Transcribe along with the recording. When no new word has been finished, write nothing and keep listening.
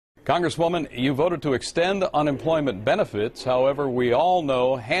Congresswoman, you voted to extend unemployment benefits. However, we all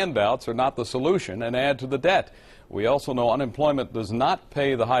know handouts are not the solution and add to the debt. We also know unemployment does not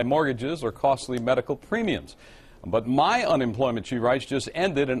pay the high mortgages or costly medical premiums. But my unemployment, she writes, just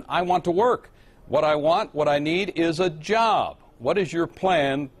ended and I want to work. What I want, what I need is a job. What is your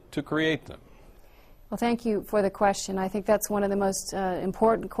plan to create them? Well, thank you for the question. I think that's one of the most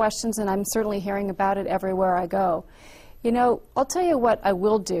important questions, and I'm certainly hearing about it everywhere I go. You know, I'll tell you what I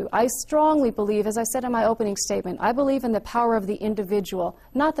will do. I strongly believe, as I said in my opening statement, I believe in the power of the individual,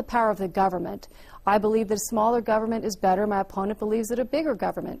 not the power of the government. I believe that a smaller government is better. My opponent believes that a bigger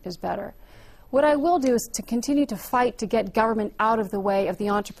government is better. What I will do is to continue to fight to get government out of the way of the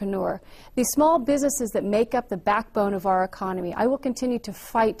entrepreneur. The small businesses that make up the backbone of our economy, I will continue to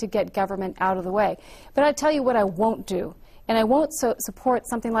fight to get government out of the way. But I tell you what I won't do. And I won't support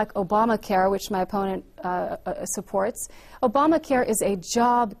something like Obamacare, which my opponent supports. Obamacare is a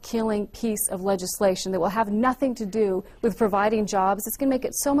job-killing piece of legislation that will have nothing to do with providing jobs. It's going to make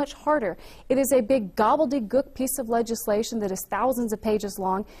it so much harder. It is a big gobbledygook piece of legislation that is thousands of pages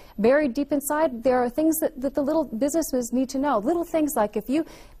long. Buried deep inside, there are things that the little businesses need to know. Little things like if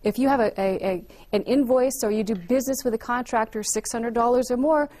you have an invoice or you do business with a contractor, $600 or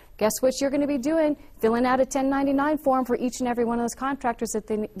more, guess what you're going to be doing? Filling out a 1099 form for each and every one of those contractors at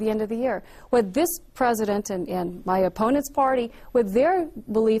the end of the year. What this president and my opponent's party, with their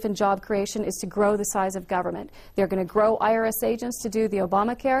belief in job creation, is to grow the size of government. They're going to grow IRS agents to do the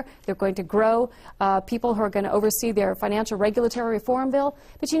Obamacare. They're going to grow people who are going to oversee their financial regulatory reform bill.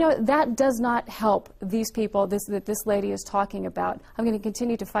 But you know, that does not help these people that this lady is talking about. I'm going to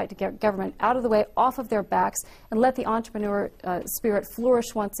continue to fight to get government out of the way, off of their backs, and let the entrepreneur spirit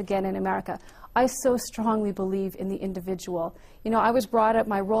flourish once again in America. I so strongly believe in the individual. You know, I was brought up,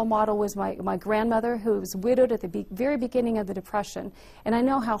 my role model was my grandmother, who was widowed at the very beginning of the Depression, and I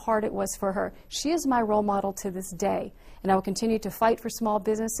know how hard it was for her. She is my role model to this day, and I will continue to fight for small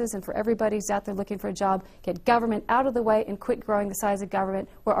businesses and for everybody who's out there looking for a job, get government out of the way and quit growing the size of government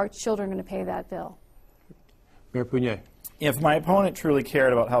where our children are going to pay that bill. Mayor Pugnet. If my opponent truly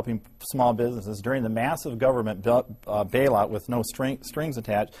cared about helping small businesses during the massive government bailout with no strings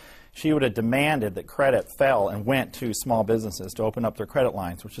attached, she would have demanded that credit fell and went to small businesses to open up their credit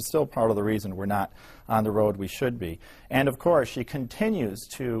lines, which is still part of the reason we're not on the road we should be. And of course, she continues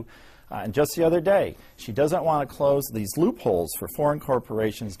to, and just the other day, she doesn't want to close these loopholes for foreign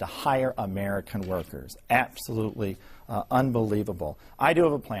corporations to hire American workers. Absolutely unbelievable. I do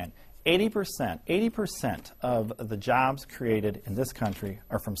have a plan. 80% of the jobs created in this country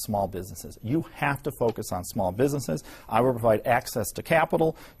are from small businesses. You have to focus on small businesses. I will provide access to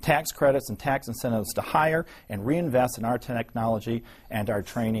capital, tax credits, and tax incentives to hire and reinvest in our technology and our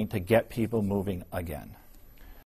training to get people moving again.